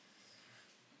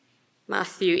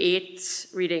Matthew 8,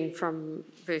 reading from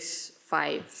verse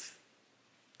 5.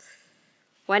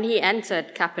 When he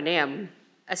entered Capernaum,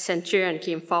 a centurion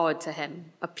came forward to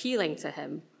him, appealing to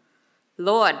him,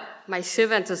 "Lord, my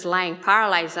servant is lying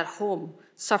paralyzed at home,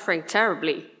 suffering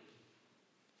terribly."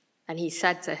 And he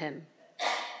said to him,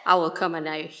 "I will come and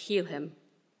I heal him."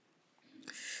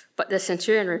 But the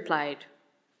centurion replied,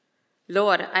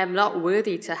 "Lord, I am not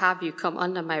worthy to have you come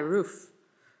under my roof,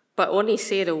 but only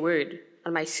say the word,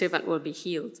 and my servant will be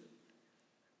healed.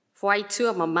 For I too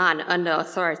am a man under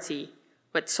authority,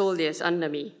 with soldiers under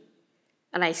me.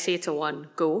 And I say to one,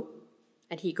 'Go,'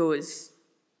 and he goes,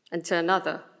 and to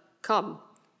another, 'Come,'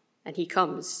 and he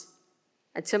comes,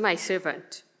 and to my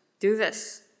servant, 'Do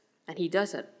this,' and he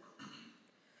does it."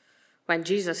 When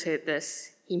Jesus heard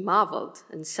this, he marveled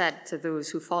and said to those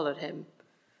who followed him,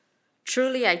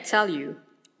 "Truly I tell you,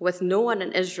 with no one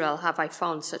in Israel have I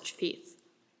found such faith.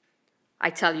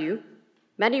 I tell you,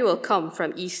 many will come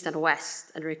from east and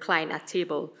west and recline at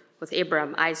table with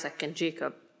Abraham, Isaac, and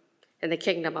Jacob in the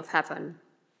kingdom of heaven,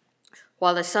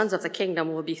 while the sons of the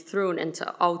kingdom will be thrown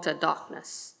into outer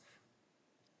darkness.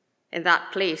 In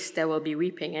that place there will be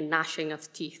weeping and gnashing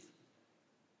of teeth."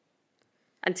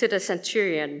 And to the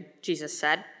centurion, Jesus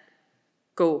said,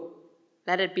 "Go,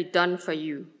 let it be done for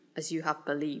you as you have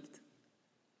believed."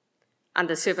 And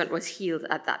the servant was healed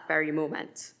at that very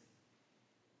moment.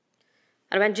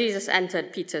 And when Jesus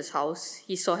entered Peter's house,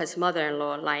 he saw his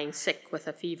mother-in-law lying sick with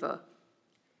a fever.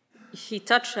 He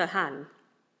touched her hand,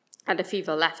 and the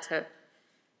fever left her.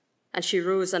 And she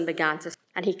rose and began to,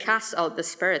 and he cast out the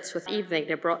spirits. With evening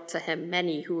they brought to him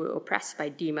many who were oppressed by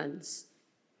demons.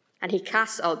 And he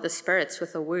cast out the spirits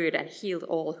with a word and healed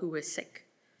all who were sick.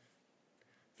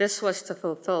 This was to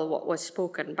fulfill what was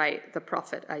spoken by the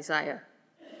prophet Isaiah.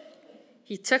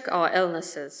 "He took our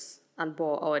illnesses and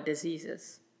bore our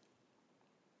diseases."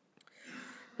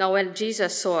 Now when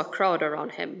Jesus saw a crowd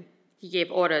around him, he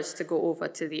gave orders to go over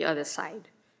to the other side.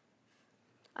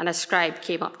 And a scribe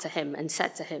came up to him and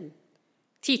said to him,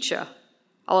 "Teacher,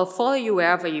 I will follow you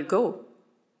wherever you go."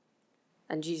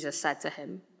 And Jesus said to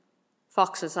him,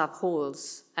 "Foxes have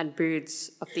holes and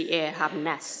birds of the air have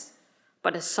nests,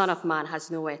 but the Son of Man has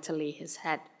nowhere to lay his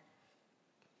head."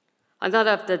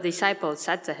 Another of the disciples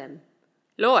said to him,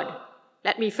 "Lord,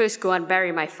 let me first go and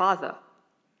bury my father."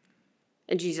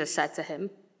 And Jesus said to him,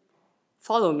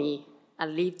 "Follow me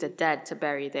and leave the dead to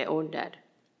bury their own dead."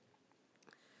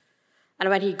 And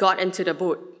when he got into the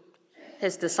boat,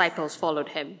 his disciples followed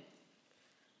him.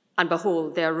 And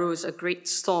behold, there arose a great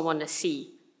storm on the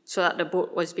sea, so that the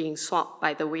boat was being swamped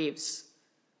by the waves,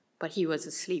 but he was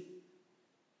asleep.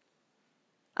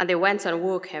 And they went and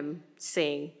woke him,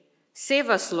 saying,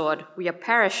 "Save us, Lord, we are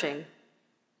perishing."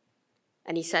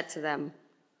 And he said to them,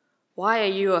 "Why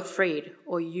are you afraid,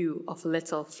 O you of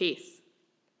little faith?"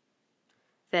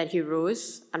 Then he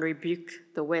rose and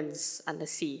rebuked the winds and the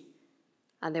sea,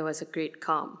 and there was a great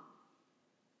calm.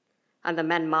 And the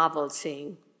men marveled,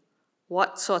 saying,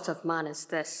 "What sort of man is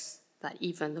this, that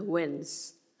even the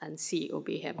winds and sea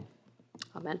obey him?"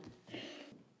 Amen.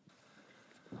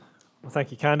 Well,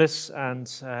 thank you, Candice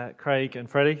and Craig and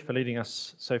Freddie, for leading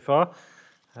us so far.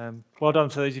 Well done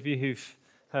to those of you who've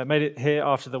made it here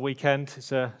after the weekend.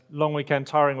 It's a long weekend,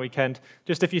 tiring weekend.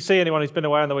 Just if you see anyone who's been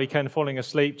away on the weekend falling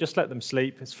asleep, just let them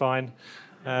sleep. It's fine.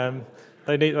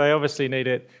 They obviously need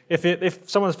it. If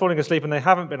someone's falling asleep and they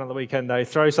haven't been on the weekend, though,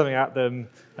 throw something at them,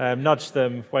 nudge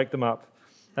them, wake them up.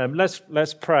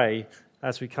 Let's pray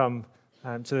as we come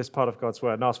to this part of God's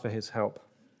word and ask for his help.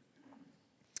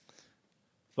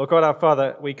 Lord God, our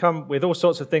Father, we come with all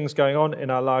sorts of things going on in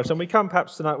our lives, and we come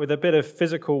perhaps tonight with a bit of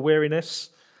physical weariness.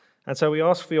 And so we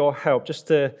ask for your help, just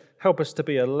to help us to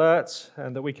be alert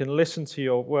and that we can listen to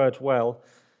your word well.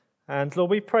 And Lord,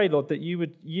 we pray, Lord, that you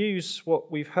would use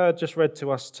what we've heard just read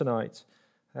to us tonight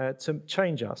to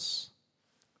change us.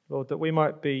 Lord, that we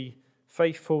might be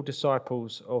faithful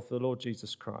disciples of the Lord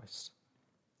Jesus Christ.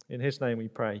 In his name we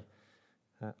pray.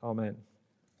 Amen.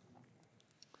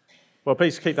 Well,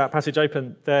 please keep that passage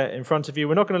open there in front of you.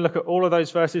 We're not going to look at all of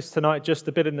those verses tonight, just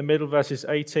a bit in the middle, verses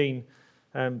 18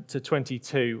 to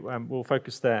 22. We'll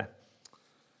focus there.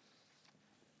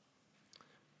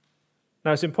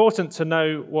 Now, it's important to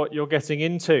know what you're getting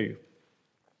into.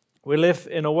 We live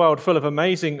in a world full of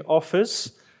amazing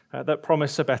offers that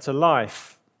promise a better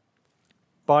life.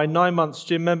 Buy 9 months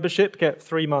gym membership, get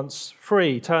 3 months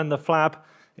free. Turn the flab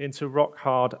into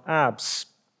rock-hard abs.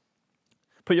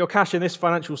 Put your cash in this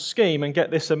financial scheme and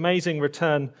get this amazing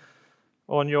return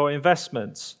on your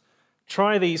investments.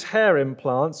 Try these hair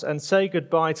implants and say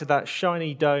goodbye to that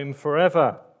shiny dome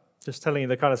forever. Just telling you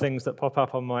the kind of things that pop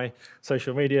up on my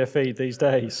social media feed these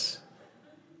days.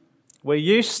 We're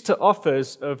used to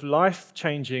offers of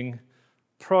life-changing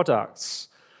products,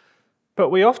 but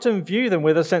we often view them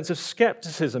with a sense of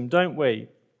skepticism, don't we?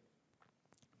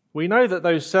 We know that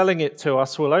those selling it to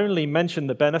us will only mention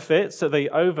the benefits, that they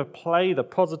overplay the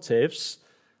positives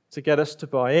to get us to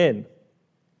buy in.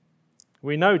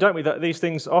 We know, don't we, that these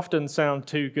things often sound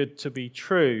too good to be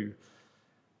true.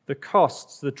 The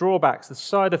costs, the drawbacks, the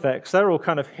side effects, they're all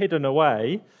kind of hidden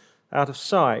away out of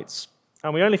sight.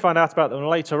 And we only find out about them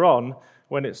later on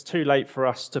when it's too late for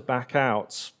us to back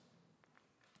out.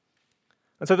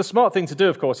 And so the smart thing to do,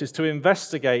 of course, is to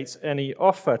investigate any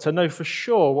offer, to know for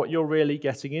sure what you're really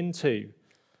getting into.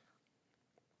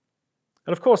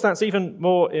 And of course, that's even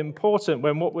more important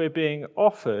when what we're being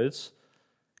offered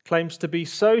claims to be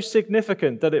so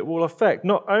significant that it will affect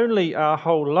not only our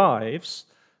whole lives,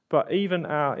 but even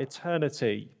our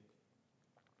eternity.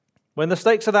 When the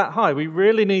stakes are that high, we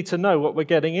really need to know what we're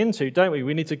getting into, don't we?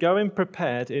 We need to go in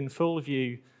prepared in full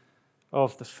view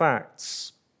of the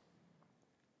facts.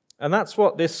 And that's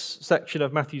what this section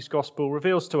of Matthew's Gospel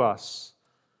reveals to us.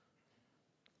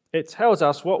 It tells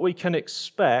us what we can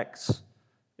expect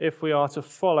if we are to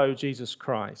follow Jesus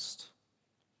Christ.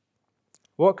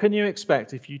 What can you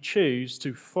expect if you choose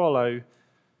to follow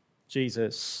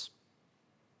Jesus?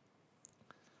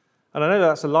 And I know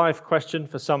that's a live question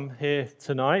for some here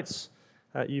tonight.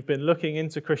 You've been looking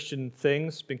into Christian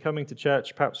things, been coming to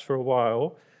church perhaps for a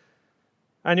while,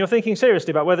 and you're thinking seriously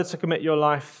about whether to commit your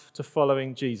life to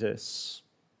following Jesus.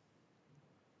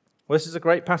 Well, this is a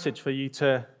great passage for you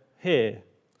to hear.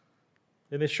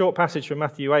 In this short passage from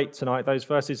Matthew 8 tonight, those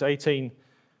verses 18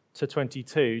 to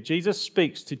 22, Jesus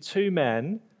speaks to two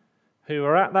men who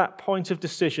are at that point of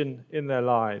decision in their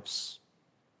lives.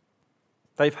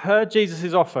 They've heard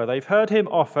Jesus' offer. They've heard him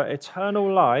offer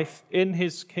eternal life in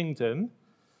his kingdom,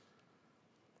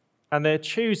 and they're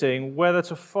choosing whether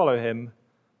to follow him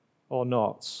or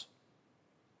not.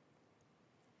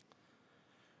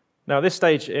 Now, at this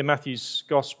stage in Matthew's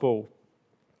Gospel,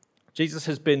 Jesus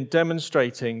has been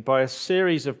demonstrating by a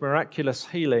series of miraculous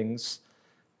healings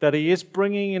that he is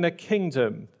bringing in a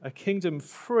kingdom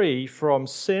free from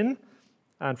sin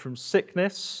and from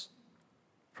sickness,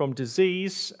 from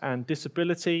disease and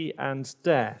disability and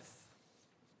death.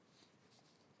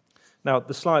 Now,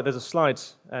 there's a slide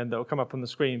that will come up on the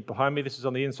screen behind me. This is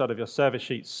on the inside of your service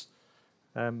sheets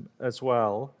as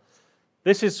well.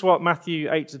 This is what Matthew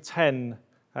 8 to 10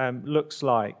 looks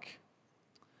like.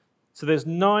 So there's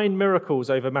 9 miracles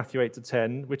over Matthew 8 to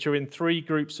 10, which are in 3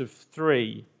 groups of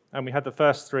 3. And we had the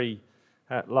first 3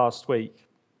 last week.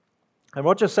 And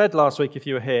Roger said last week, if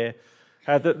you were here,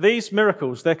 that these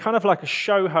miracles, they're kind of like a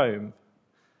show home.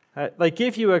 They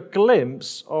give you a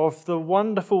glimpse of the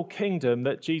wonderful kingdom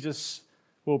that Jesus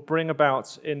will bring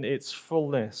about in its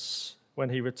fullness when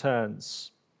he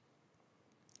returns.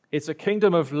 It's a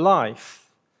kingdom of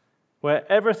life where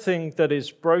everything that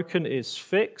is broken is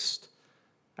fixed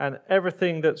and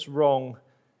everything that's wrong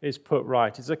is put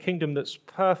right. It's a kingdom that's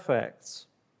perfect.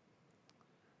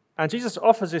 And Jesus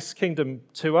offers this kingdom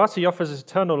to us. He offers us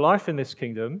eternal life in this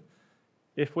kingdom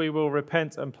if we will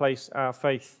repent and place our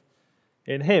faith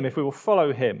in him, if we will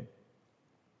follow him.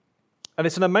 And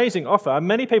it's an amazing offer, and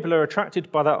many people are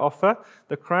attracted by that offer.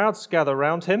 The crowds gather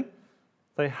around him.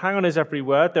 They hang on his every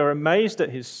word. They're amazed at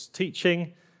his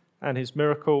teaching and his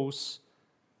miracles,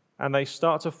 and they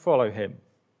start to follow him.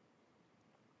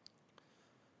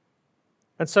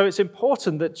 And so it's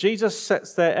important that Jesus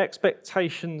sets their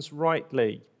expectations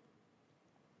rightly.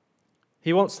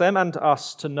 He wants them and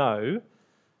us to know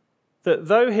that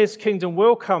though his kingdom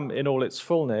will come in all its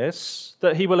fullness,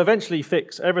 that he will eventually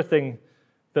fix everything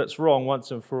that's wrong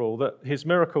once and for all, that his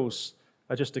miracles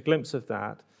are just a glimpse of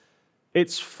that,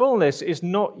 its fullness is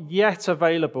not yet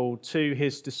available to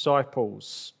his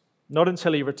disciples, not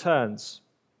until he returns.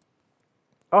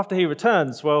 After he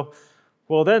returns, well,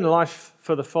 then life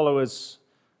for the followers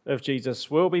of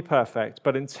Jesus will be perfect,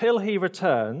 but until he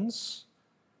returns,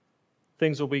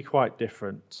 things will be quite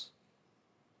different.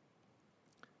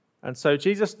 And so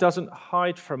Jesus doesn't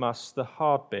hide from us the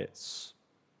hard bits.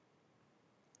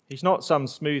 He's not some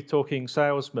smooth-talking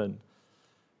salesman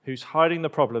who's hiding the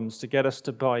problems to get us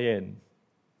to buy in.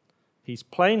 He's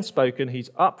plain-spoken, he's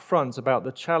upfront about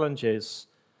the challenges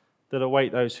that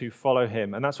await those who follow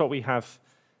him. And that's what we have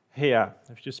here.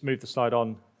 If you just move the slide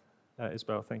on,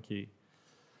 Isabel, thank you.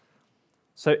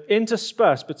 So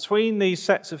interspersed between these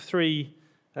sets of 3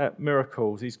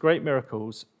 miracles, these great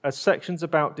miracles, are sections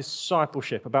about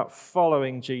discipleship, about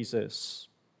following Jesus.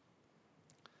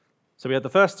 So we had the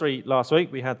first 3 last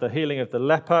week. We had the healing of the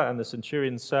leper and the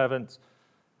centurion's servant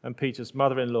and Peter's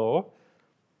mother-in-law.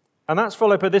 And that's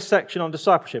followed by this section on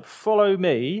discipleship. Follow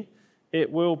me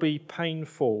it will be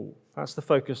painful. That's the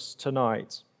focus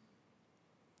tonight.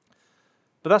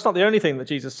 But that's not the only thing that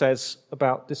Jesus says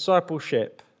about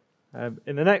discipleship.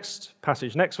 In the next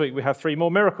passage, next week, we have 3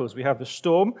 more miracles. We have the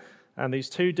storm and these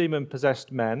 2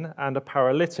 demon-possessed men and a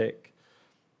paralytic.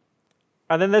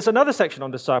 And then there's another section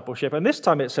on discipleship, and this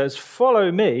time it says, follow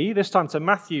me, this time to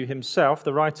Matthew himself,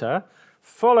 the writer,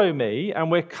 follow me, and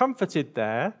we're comforted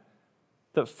there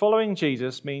that following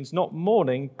Jesus means not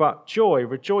mourning, but joy,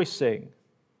 rejoicing.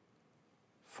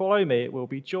 Follow me, it will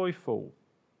be joyful.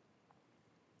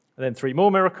 And then 3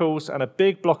 more miracles and a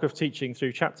big block of teaching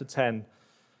through chapter 10,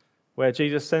 where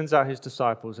Jesus sends out his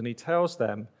disciples and he tells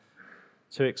them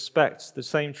to expect the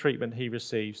same treatment he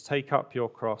receives. Take up your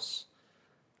cross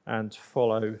and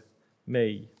follow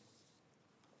me.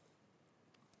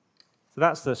 So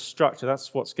that's the structure,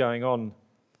 that's what's going on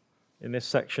in this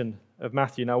section of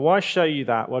Matthew. Now, why show you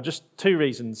that? Well, just 2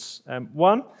 reasons.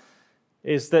 One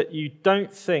is that you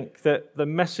don't think that the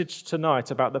message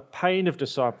tonight about the pain of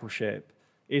discipleship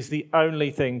is the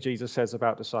only thing Jesus says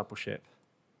about discipleship.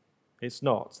 It's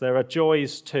not. There are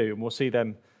joys too, and we'll see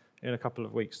them in a couple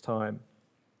of weeks' time.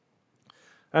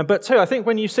 But 2, I think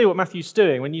when you see what Matthew's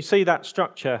doing, when you see that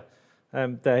structure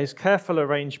there, his careful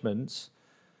arrangements,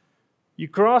 you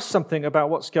grasp something about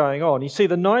what's going on. You see,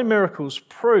 the 9 miracles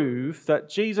prove that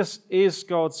Jesus is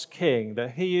God's King,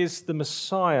 that he is the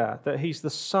Messiah, that he's the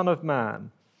Son of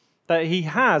Man, that he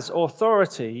has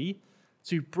authority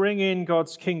to bring in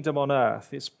God's kingdom on earth.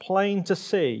 It's plain to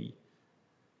see.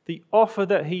 The offer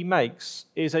that he makes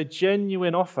is a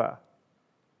genuine offer.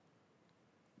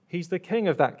 He's the king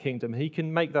of that kingdom. He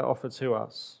can make that offer to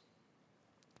us.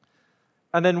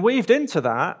 And then weaved into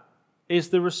that is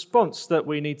the response that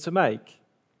we need to make.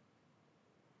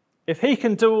 If he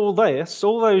can do all this,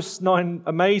 all those 9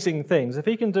 amazing things, if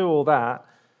he can do all that,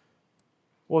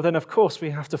 well then of course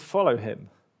we have to follow him,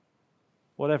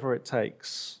 whatever it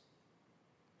takes.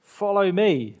 Follow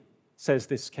me, says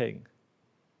this king.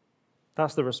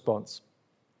 That's the response.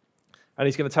 And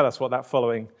he's going to tell us what that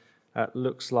following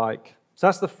looks like. So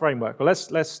that's the framework. Well,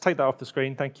 let's take that off the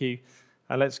screen, thank you.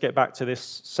 And let's get back to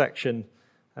this section,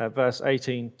 verse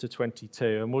 18 to 22.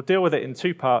 And we'll deal with it in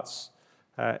 2 parts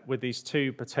with these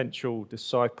 2 potential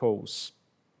disciples.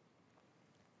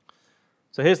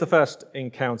 So here's the first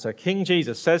encounter. King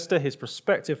Jesus says to his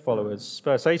prospective followers,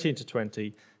 verse 18 to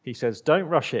 20, he says, don't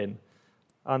rush in.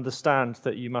 Understand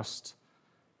that you must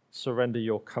surrender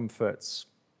your comforts.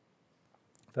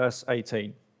 Verse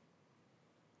 18.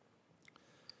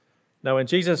 Now, when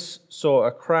Jesus saw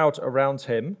a crowd around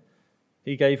him,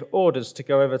 he gave orders to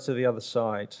go over to the other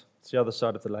side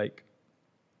of the lake.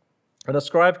 And a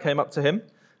scribe came up to him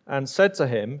and said to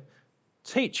him,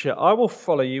 Teacher, I will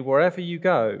follow you wherever you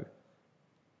go.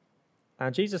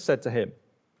 And Jesus said to him,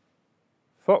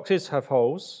 Foxes have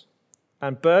holes,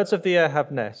 and birds of the air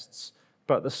have nests,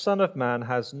 but the Son of Man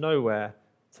has nowhere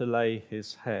to lay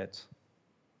his head.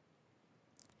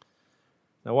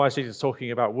 Now, why is Jesus talking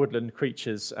about woodland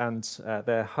creatures and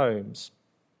their homes?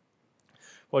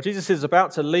 Well, Jesus is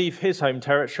about to leave his home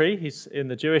territory. He's in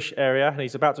the Jewish area, and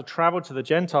he's about to travel to the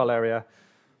Gentile area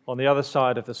on the other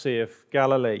side of the Sea of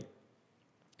Galilee.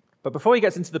 But before he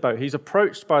gets into the boat, he's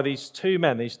approached by these 2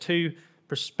 men, these 2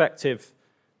 prospective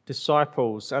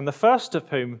disciples. And the first of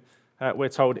whom, we're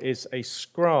told, is a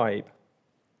scribe.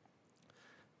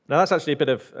 Now, that's actually a bit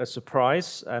of a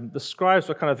surprise. The scribes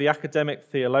were kind of the academic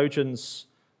theologians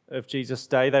of Jesus'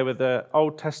 day. They were the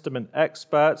Old Testament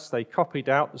experts. They copied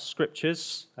out the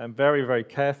scriptures very, very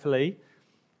carefully,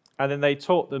 and then they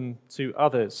taught them to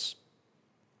others.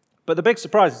 But the big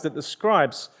surprise is that the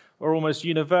scribes were almost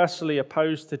universally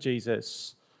opposed to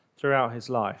Jesus throughout his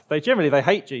life. They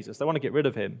hate Jesus. They want to get rid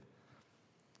of him.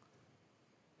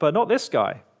 But not this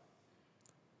guy.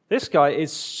 This guy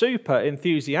is super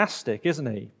enthusiastic, isn't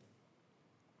he?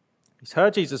 He's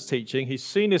heard Jesus' teaching, he's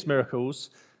seen his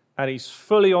miracles, and he's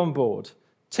fully on board.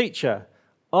 Teacher,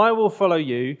 I will follow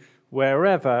you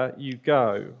wherever you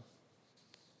go.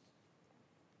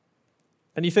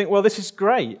 And you think, well, this is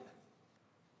great.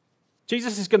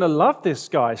 Jesus is going to love this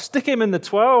guy. Stick him in the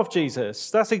 12, Jesus.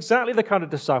 That's exactly the kind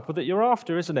of disciple that you're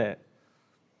after, isn't it?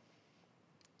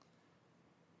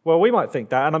 Well, we might think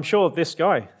that, and I'm sure this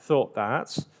guy thought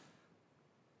that.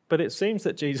 But it seems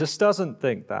that Jesus doesn't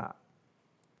think that.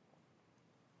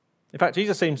 In fact,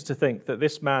 Jesus seems to think that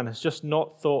this man has just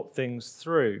not thought things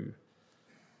through,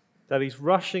 that he's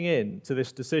rushing into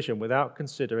this decision without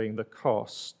considering the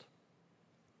cost.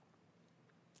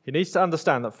 He needs to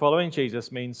understand that following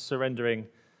Jesus means surrendering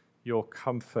your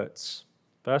comforts.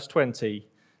 Verse 20,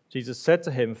 Jesus said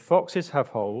to him, Foxes have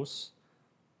holes,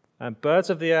 and birds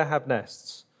of the air have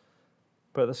nests,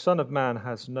 but the Son of Man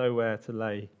has nowhere to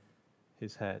lay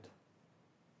his head.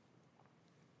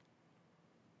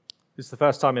 This is the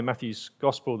first time in Matthew's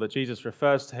Gospel that Jesus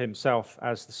refers to himself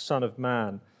as the Son of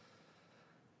Man.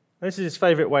 This is his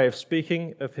favourite way of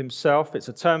speaking of himself. It's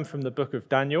a term from the book of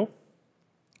Daniel.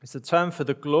 It's a term for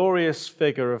the glorious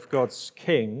figure of God's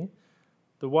King,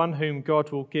 the one whom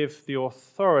God will give the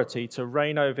authority to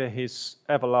reign over his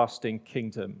everlasting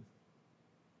kingdom.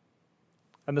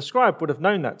 And the scribe would have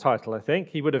known that title, I think.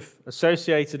 He would have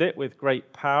associated it with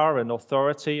great power and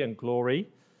authority and glory.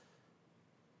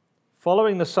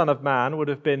 Following the Son of Man would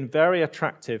have been very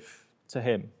attractive to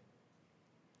him,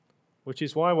 which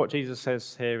is why what Jesus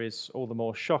says here is all the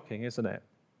more shocking, isn't it?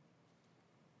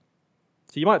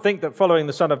 So you might think that following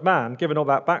the Son of Man, given all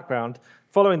that background,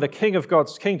 following the King of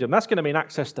God's kingdom, that's going to mean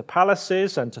access to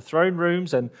palaces and to throne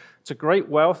rooms and to great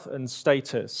wealth and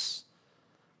status.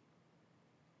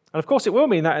 And of course it will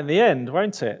mean that in the end,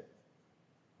 won't it?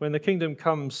 When the kingdom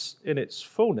comes in its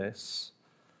fullness.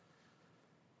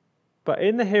 But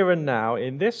in the here and now,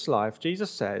 in this life,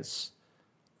 Jesus says,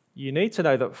 you need to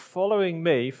know that following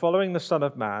me, following the Son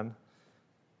of Man,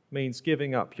 means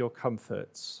giving up your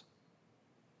comforts.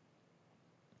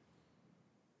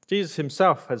 Jesus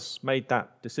himself has made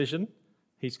that decision.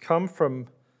 He's come from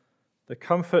the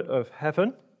comfort of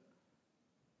heaven.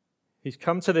 He's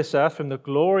come to this earth from the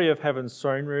glory of heaven's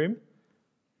throne room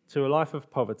to a life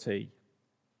of poverty.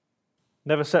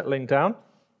 Never settling down,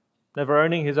 never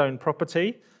owning his own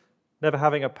property, never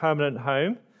having a permanent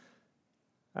home,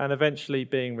 and eventually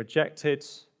being rejected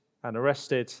and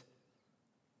arrested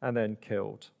and then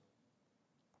killed.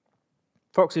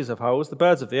 Foxes have holes, the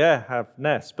birds of the air have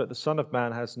nests, but the Son of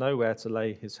Man has nowhere to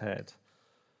lay his head.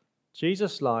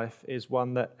 Jesus' life is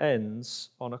one that ends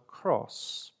on a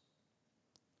cross,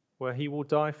 where he will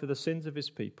die for the sins of his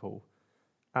people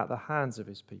at the hands of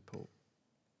his people.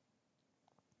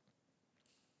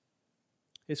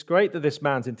 It's great that this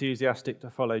man's enthusiastic to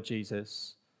follow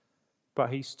Jesus,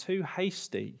 but he's too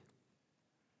hasty.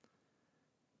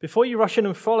 Before you rush in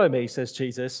and follow me, says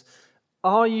Jesus,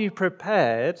 are you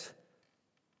prepared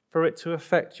for it to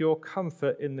affect your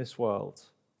comfort in this world?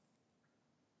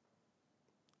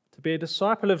 To be a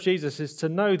disciple of Jesus is to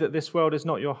know that this world is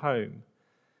not your home.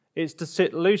 It's to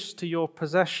sit loose to your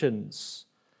possessions.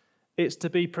 It's to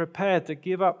be prepared to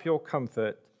give up your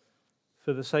comfort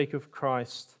for the sake of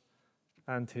Christ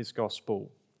and his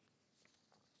gospel.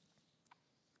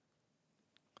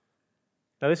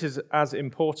 Now, this is as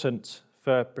important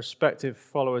for prospective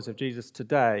followers of Jesus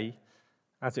today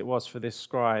as it was for this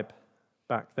scribe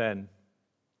back then.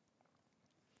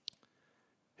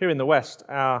 Here in the West,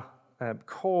 our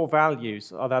core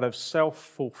values are that of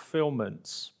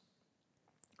self-fulfillment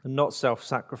and not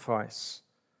self-sacrifice.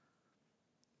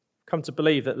 Come to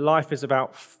believe that life is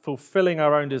about fulfilling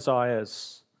our own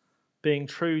desires, being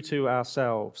true to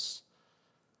ourselves.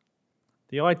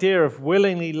 The idea of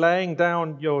willingly laying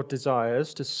down your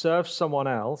desires to serve someone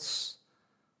else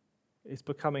is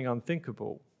becoming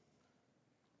unthinkable.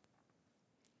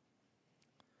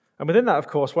 And within that, of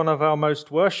course, one of our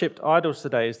most worshipped idols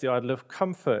today is the idol of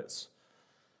comfort.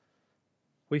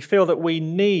 We feel that we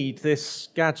need this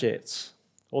gadget,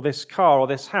 or this car, or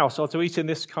this house, or to eat in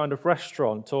this kind of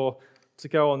restaurant, or to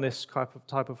go on this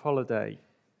type of holiday.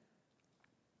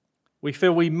 We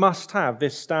feel we must have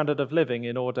this standard of living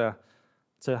in order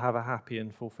to have a happy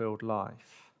and fulfilled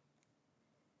life.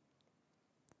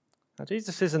 Now,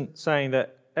 Jesus isn't saying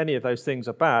that any of those things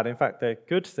are bad. In fact, they're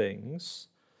good things.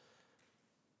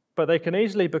 But they can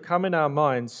easily become in our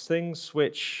minds things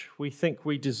which we think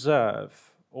we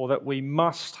deserve or that we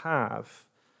must have,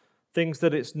 things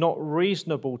that it's not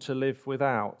reasonable to live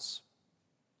without.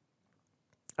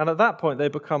 And at that point, they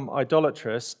become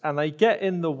idolatrous and they get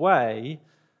in the way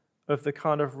of the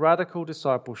kind of radical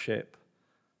discipleship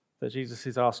that Jesus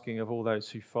is asking of all those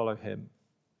who follow him.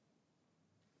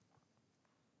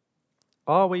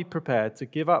 Are we prepared to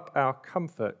give up our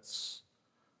comforts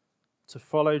to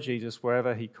follow Jesus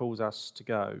wherever he calls us to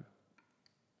go?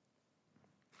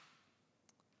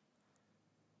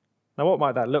 Now, what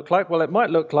might that look like? Well, it might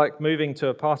look like moving to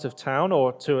a part of town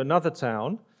or to another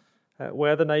town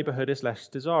where the neighbourhood is less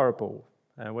desirable,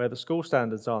 where the school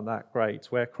standards aren't that great,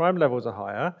 where crime levels are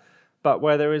higher, but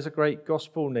where there is a great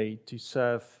gospel need to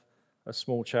serve a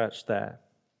small church there.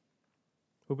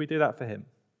 Will we do that for him?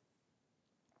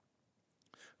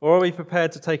 Or are we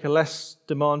prepared to take a less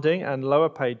demanding and lower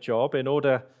paid job in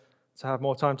order to have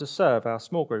more time to serve our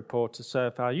small group or to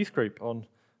serve our youth group on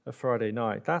a Friday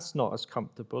night? That's not as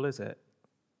comfortable, is it?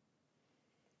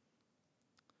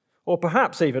 Or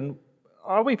perhaps even,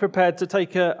 are we prepared to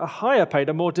take a higher paid,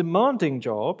 a more demanding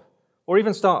job, or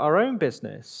even start our own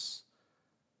business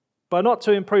but not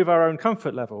to improve our own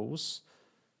comfort levels,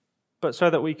 but so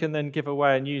that we can then give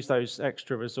away and use those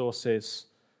extra resources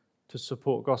to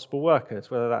support gospel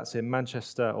workers, whether that's in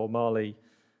Manchester or Mali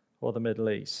or the Middle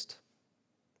East.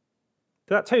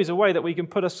 That too is a way that we can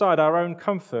put aside our own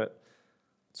comfort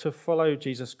to follow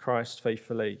Jesus Christ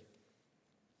faithfully.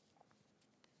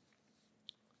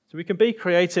 So we can be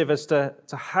creative as to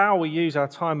how we use our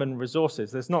time and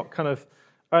resources. There's not kind of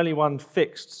only one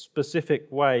fixed, specific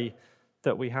way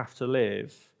that we have to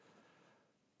live.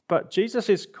 But Jesus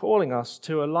is calling us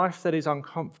to a life that is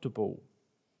uncomfortable.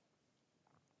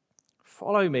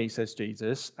 Follow me, says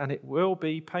Jesus, and it will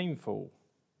be painful.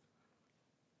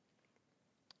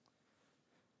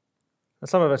 And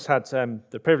some of us had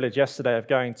the privilege yesterday of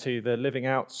going to the Living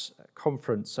Out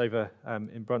conference over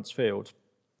in Bruntsfield.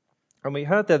 And we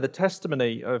heard there the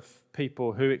testimony of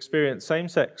people who experience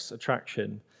same-sex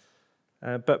attraction.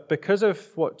 But because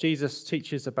of what Jesus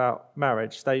teaches about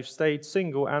marriage, they've stayed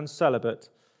single and celibate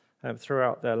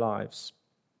throughout their lives.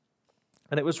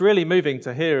 And it was really moving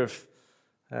to hear of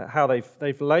how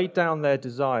they've laid down their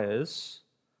desires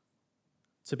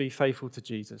to be faithful to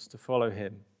Jesus, to follow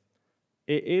him.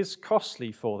 It is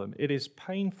costly for them. It is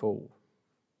painful.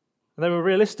 And they were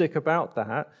realistic about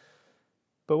that.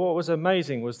 But what was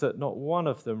amazing was that not one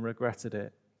of them regretted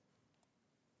it.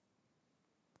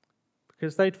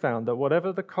 Because they'd found that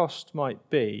whatever the cost might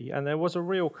be, and there was a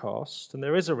real cost, and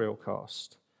there is a real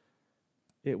cost,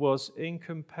 it was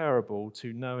incomparable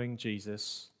to knowing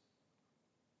Jesus.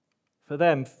 For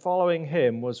them, following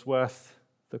him was worth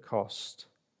the cost.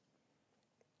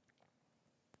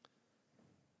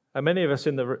 And many of us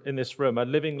in this room are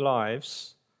living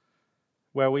lives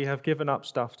where we have given up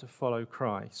stuff to follow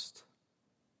Christ.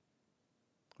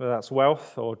 Whether that's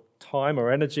wealth or time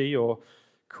or energy or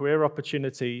career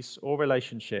opportunities or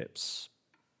relationships.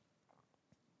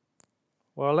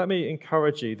 Well, let me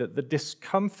encourage you that the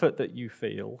discomfort that you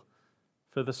feel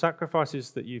for the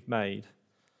sacrifices that you've made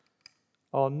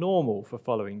are normal for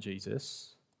following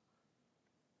Jesus,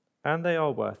 and they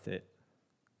are worth it.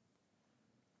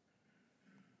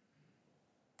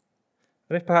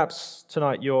 And if perhaps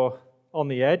tonight you're on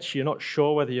the edge, you're not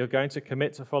sure whether you're going to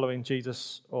commit to following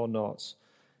Jesus or not,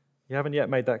 you haven't yet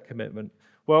made that commitment,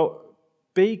 well,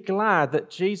 be glad that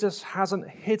Jesus hasn't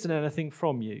hidden anything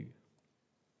from you.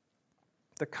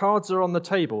 The cards are on the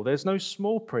table. There's no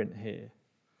small print here.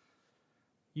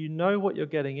 You know what you're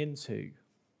getting into.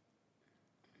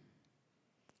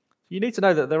 You need to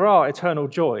know that there are eternal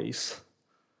joys.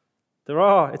 There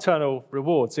are eternal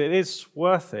rewards. It is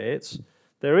worth it.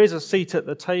 There is a seat at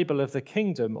the table of the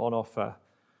kingdom on offer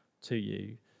to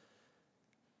you.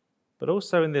 But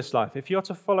also in this life, if you're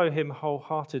to follow him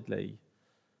wholeheartedly,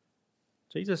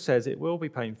 Jesus says it will be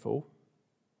painful.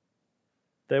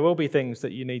 There will be things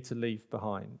that you need to leave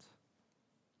behind.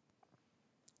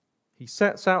 He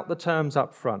sets out the terms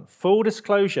up front. Full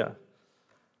disclosure.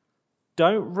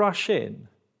 Don't rush in.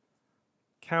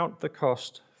 Count the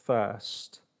cost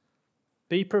first.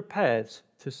 Be prepared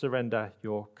to surrender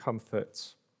your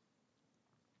comfort.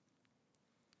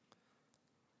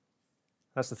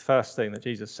 That's the first thing that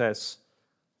Jesus says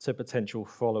to potential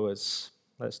followers.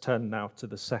 Let's turn now to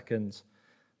the second.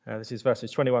 This is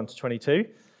verses 21 to 22,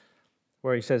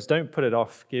 where he says, don't put it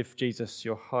off, give Jesus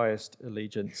your highest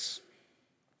allegiance.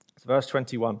 It's verse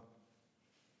 21.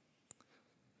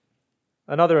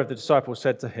 Another of the disciples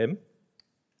said to him,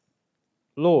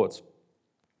 Lord,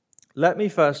 let me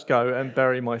first go and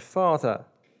bury my father.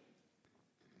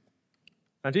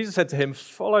 And Jesus said to him,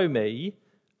 follow me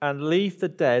and leave the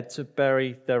dead to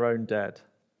bury their own dead.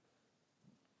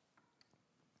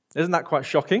 Isn't that quite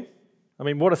shocking? I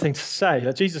mean, what a thing to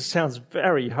say. Jesus sounds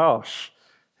very harsh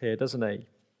here, doesn't he?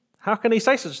 How can he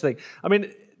say such a thing? I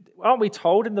mean, aren't we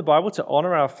told in the Bible to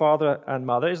honor our father and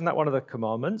mother? Isn't that one of the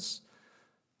commandments?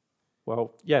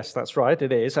 Well, yes, that's right,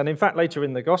 it is. And in fact, later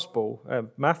in the Gospel,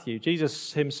 Matthew,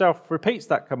 Jesus himself repeats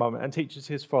that commandment and teaches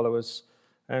his followers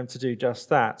to do just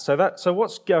that. So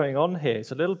what's going on here?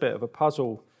 It's a little bit of a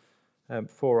puzzle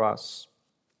for us.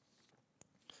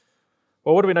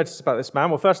 Well, what do we notice about this man?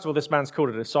 Well, first of all, this man's called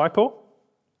a disciple.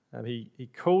 He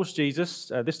calls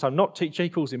Jesus, this time not teacher, he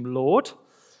calls him Lord.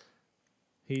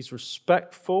 He's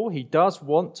respectful. He does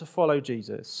want to follow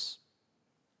Jesus.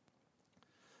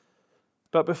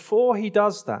 But before he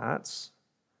does that,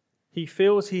 he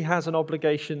feels he has an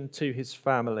obligation to his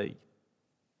family.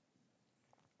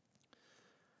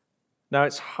 Now,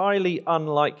 it's highly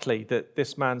unlikely that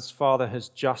this man's father has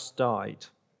just died.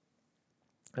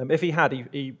 If he had,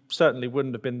 he certainly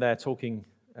wouldn't have been there talking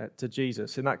to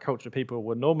Jesus. In that culture, people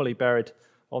were normally buried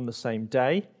on the same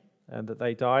day that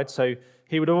they died, so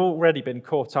he would have already been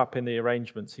caught up in the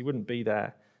arrangements. He wouldn't be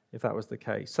there if that was the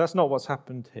case. That's not what's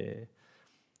happened here.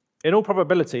 In all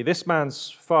probability, this man's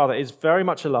father is very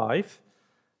much alive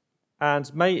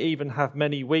and may even have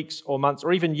many weeks or months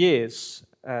or even years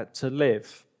to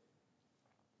live.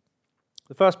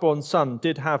 The firstborn son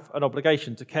did have an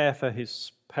obligation to care for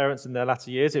his parents in their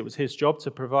latter years. It was his job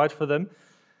to provide for them,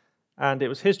 and it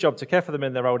was his job to care for them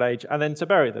in their old age and then to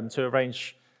bury them, to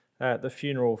arrange the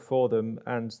funeral for them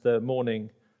and the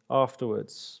mourning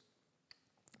afterwards.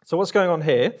 So what's going on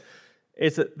here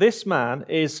is that this man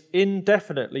is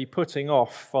indefinitely putting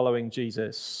off following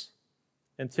Jesus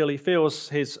until he feels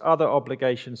his other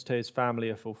obligations to his family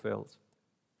are fulfilled.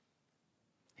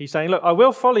 He's saying, look, I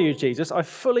will follow you, Jesus. I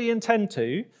fully intend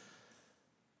to,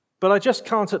 but I just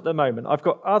can't at the moment. I've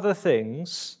got other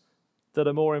things that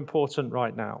are more important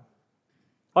right now.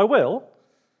 I will,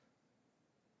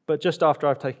 but just after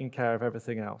I've taken care of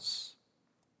everything else.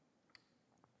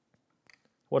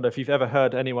 I wonder if you've ever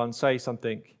heard anyone say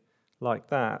something like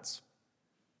that.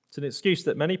 It's an excuse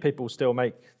that many people still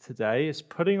make today, is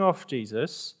putting off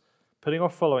Jesus, putting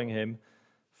off following him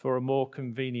for a more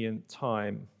convenient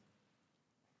time.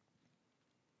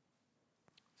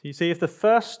 So you see, if the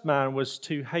first man was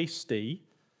too hasty,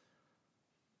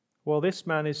 well, this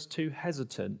man is too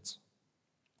hesitant.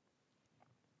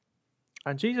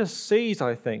 And Jesus sees,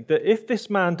 I think, that if this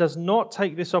man does not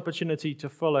take this opportunity to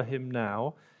follow him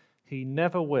now, he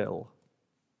never will.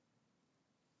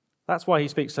 That's why he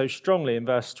speaks so strongly in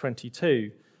verse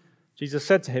 22. Jesus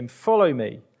said to him, "Follow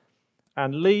me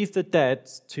and leave the dead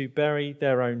to bury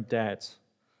their own dead."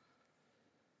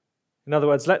 In other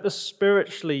words, let the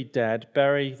spiritually dead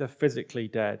bury the physically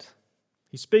dead.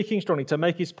 He's speaking strongly to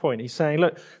make his point. He's saying,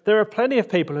 look, there are plenty of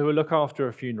people who will look after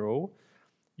a funeral.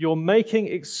 You're making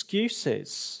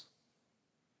excuses.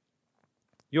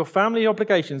 Your family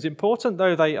obligations, important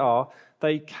though they are,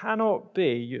 they cannot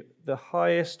be the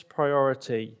highest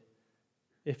priority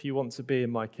if you want to be in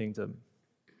my kingdom.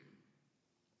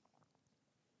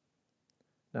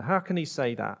 Now, how can he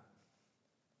say that?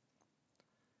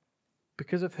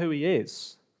 Because of who he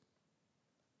is.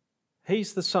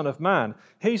 He's the Son of Man.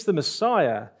 He's the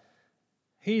Messiah.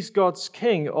 He's God's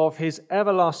King of his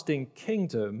everlasting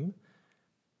kingdom.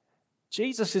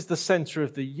 Jesus is the center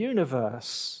of the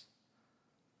universe.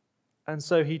 And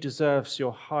so he deserves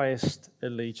your highest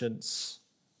allegiance.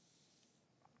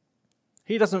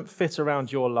 He doesn't fit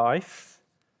around your life.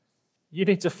 You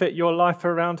need to fit your life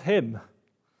around him.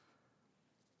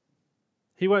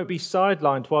 He won't be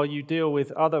sidelined while you deal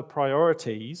with other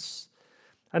priorities,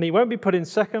 and he won't be put in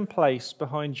second place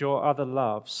behind your other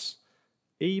loves,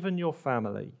 even your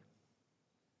family.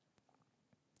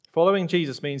 Following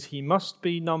Jesus means he must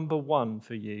be number one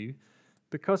for you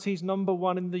because he's number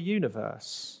one in the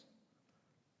universe.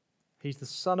 He's the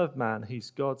Son of Man.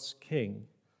 He's God's King.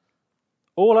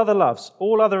 All other loves,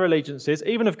 all other allegiances,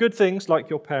 even of good things like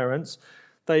your parents,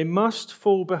 they must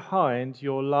fall behind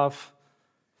your love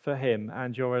for him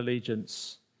and your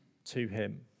allegiance to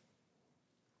him.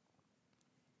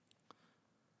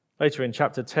 Later in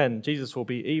chapter 10, Jesus will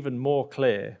be even more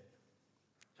clear.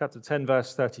 Chapter 10,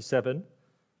 verse 37,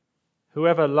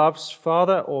 "Whoever loves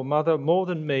father or mother more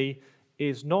than me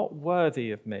is not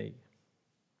worthy of me.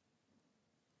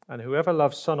 And whoever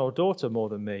loves son or daughter more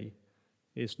than me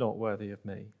is not worthy of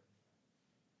me."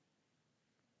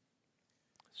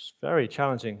 It's very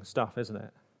challenging stuff, isn't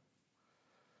it?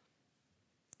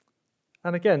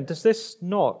 And again, does this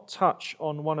not touch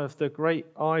on one of the great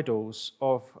idols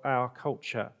of our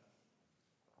culture?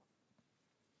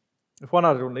 If one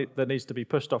idol that needs to be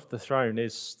pushed off the throne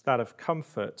is that of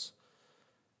comfort,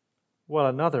 well,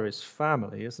 another is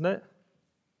family, isn't it?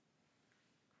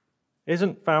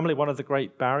 Isn't family one of the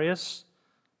great barriers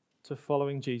to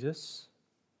following Jesus?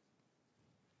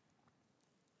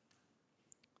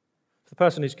 For the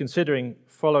person who's considering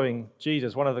following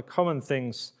Jesus, one of the common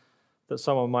things that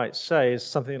someone might say is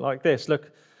something like this.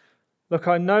 Look,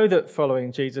 I know that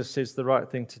following Jesus is the right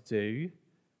thing to do,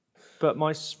 but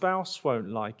my spouse won't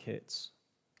like it.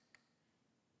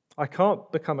 I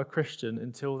can't become a Christian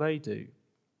until they do.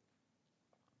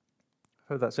 I've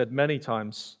heard that said many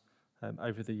times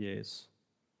over the years.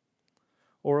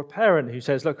 Or a parent who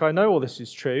says, look, I know all this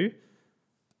is true,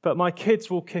 but my kids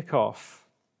will kick off.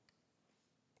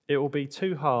 It will be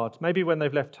too hard. Maybe when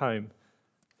they've left home,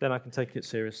 then I can take it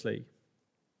seriously.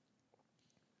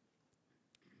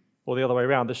 Or the other way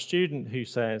around, the student who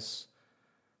says,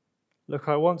 look,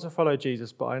 I want to follow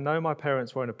Jesus, but I know my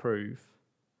parents won't approve.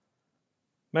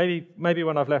 Maybe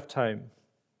when I've left home,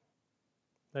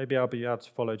 maybe I'll be able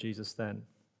to follow Jesus then.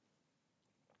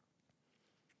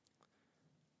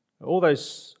 All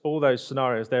those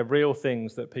scenarios, they're real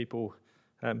things that people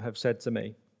have said to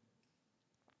me.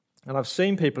 And I've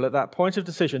seen people at that point of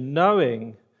decision,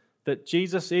 knowing that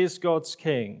Jesus is God's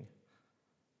King,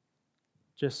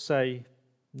 just say,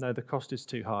 no, the cost is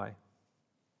too high.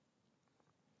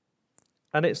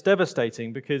 And it's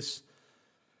devastating because,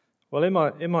 well,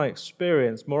 in my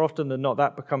experience, more often than not,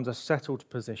 that becomes a settled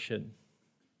position.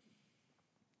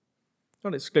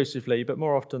 Not exclusively, but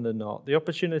more often than not. The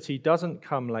opportunity doesn't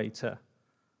come later.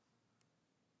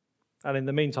 And in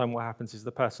the meantime, what happens is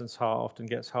the person's heart often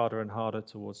gets harder and harder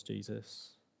towards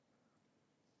Jesus.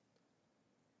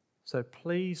 So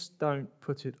please don't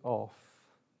put it off.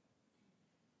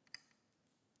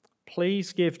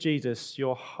 Please give Jesus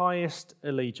your highest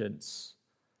allegiance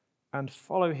and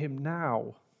follow him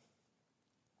now.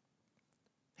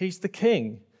 He's the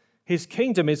King. His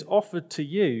kingdom is offered to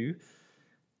you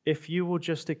if you will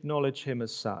just acknowledge him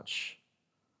as such.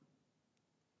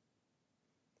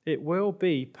 It will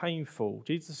be painful.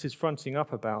 Jesus is fronting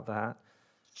up about that,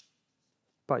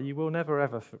 but you will never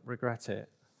ever regret it.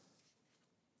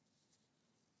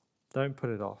 Don't put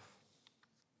it off.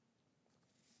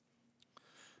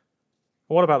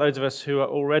 What about those of us who are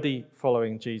already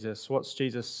following Jesus? What's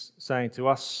Jesus saying to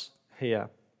us here?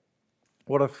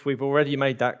 What if we've already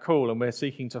made that call and we're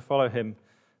seeking to follow him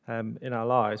in our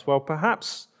lives? Well,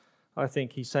 perhaps I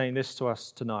think he's saying this to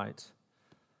us tonight.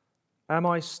 Am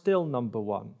I still number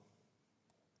one?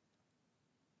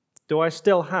 Do I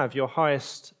still have your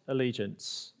highest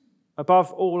allegiance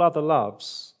above all other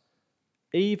loves,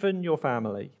 even your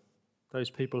family, those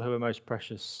people who are most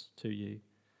precious to you?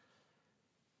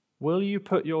 Will you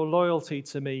put your loyalty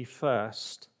to me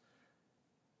first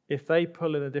if they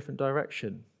pull in a different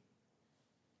direction?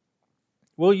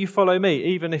 Will you follow me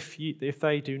even if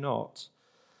they do not?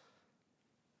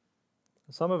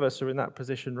 Some of us are in that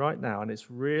position right now, and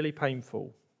it's really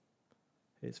painful.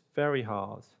 It's very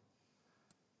hard.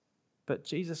 But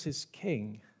Jesus is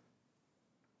King,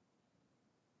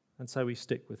 and so we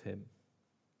stick with him.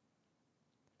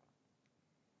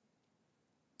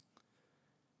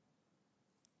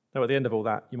 Now, at the end of all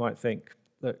that, you might think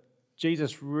that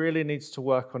Jesus really needs to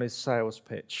work on his sales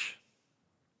pitch.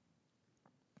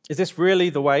 Is this really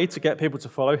the way to get people to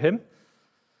follow him?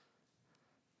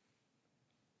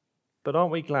 But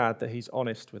aren't we glad that he's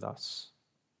honest with us?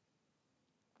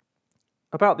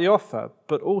 About the offer,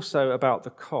 but also about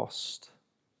the cost.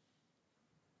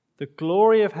 The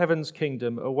glory of heaven's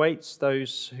kingdom awaits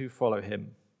those who follow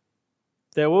him.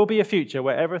 There will be a future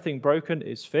where everything broken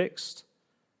is fixed,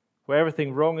 where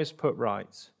everything wrong is put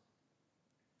right.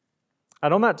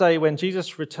 And on that day when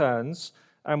Jesus returns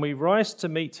and we rise to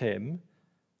meet him,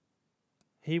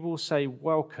 he will say,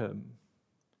 welcome.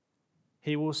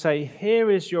 He will say,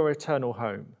 here is your eternal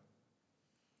home.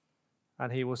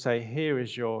 And he will say, here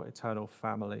is your eternal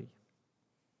family.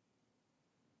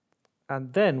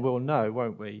 And then we'll know,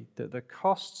 won't we, that the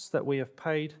costs that we have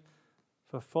paid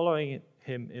for following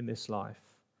him in this life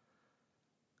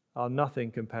are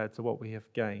nothing compared to what we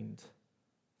have gained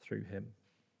through him.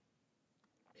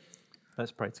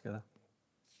 Let's pray together.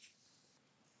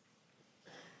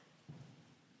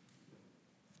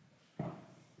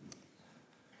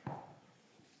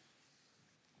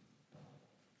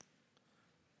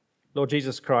 Lord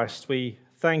Jesus Christ, we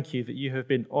thank you that you have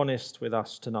been honest with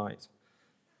us tonight,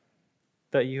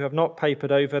 that you have not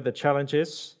papered over the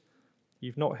challenges,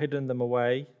 you've not hidden them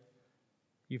away,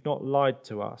 you've not lied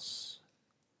to us.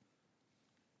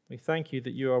 We thank you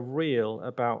that you are real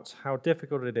about how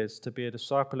difficult it is to be a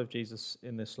disciple of Jesus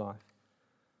in this life.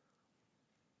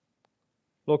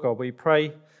 Lord God, we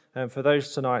pray for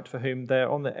those tonight for whom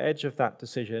they're on the edge of that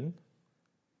decision.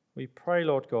 We pray,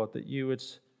 Lord God, that you would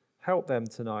help them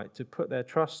tonight to put their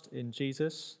trust in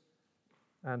Jesus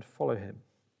and follow him.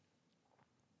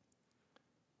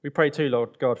 We pray too,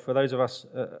 Lord God, for those of us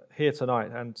here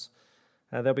tonight, and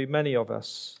there'll be many of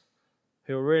us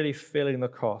who are really feeling the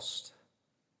cost.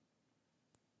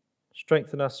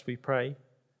 Strengthen us, we pray.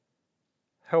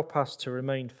 Help us to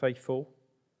remain faithful,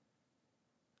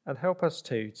 and help us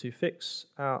too to fix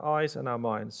our eyes and our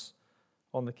minds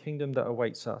on the kingdom that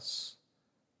awaits us.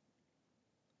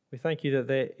 We thank you that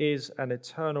there is an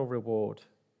eternal reward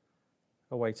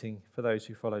awaiting for those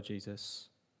who follow Jesus.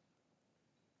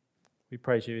 We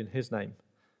praise you in his name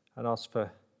and ask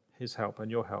for his help and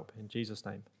your help in Jesus'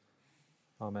 name.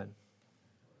 Amen.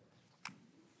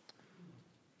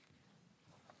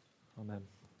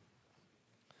 Amen.